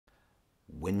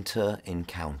Winter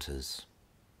Encounters.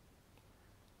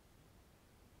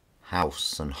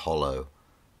 House and hollow,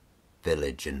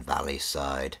 village and valley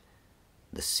side,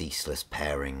 the ceaseless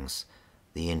pairings,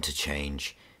 the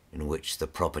interchange in which the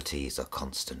properties are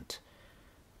constant.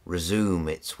 Resume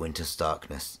its winter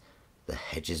starkness, the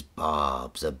hedges'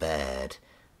 barbs are bared,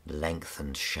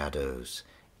 lengthened shadows,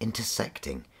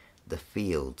 intersecting, the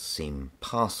fields seem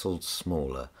parcelled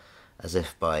smaller, as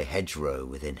if by hedgerow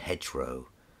within hedgerow,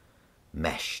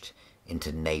 meshed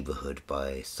into neighbourhood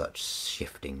by such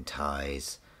shifting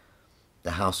ties.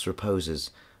 The house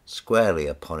reposes squarely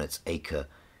upon its acre,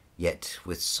 yet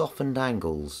with softened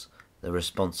angles, the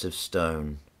responsive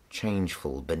stone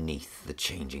changeful beneath the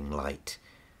changing light.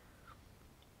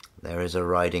 There is a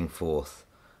riding forth,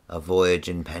 a voyage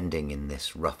impending in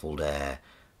this ruffled air,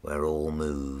 where all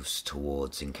moves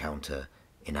towards encounter,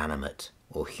 inanimate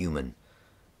or human.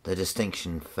 The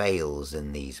distinction fails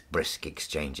in these brisk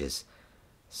exchanges.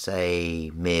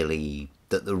 Say merely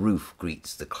that the roof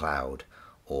greets the cloud,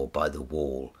 or by the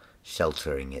wall,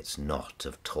 sheltering its knot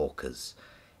of talkers,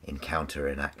 encounter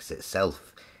enacts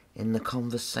itself in the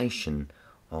conversation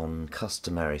on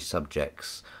customary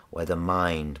subjects where the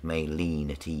mind may lean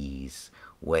at ease,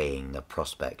 weighing the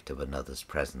prospect of another's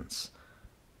presence.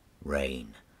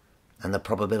 Rain, and the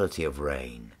probability of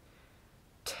rain.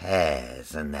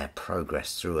 Tares and their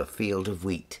progress through a field of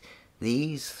wheat,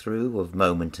 these, through of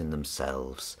moment in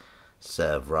themselves,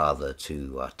 serve rather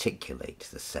to articulate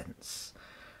the sense,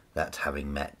 that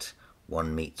having met,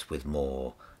 one meets with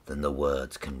more than the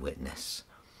words can witness.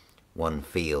 One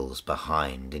feels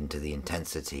behind into the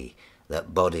intensity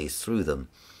that bodies through them,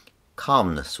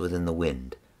 calmness within the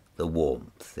wind, the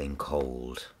warmth in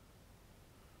cold.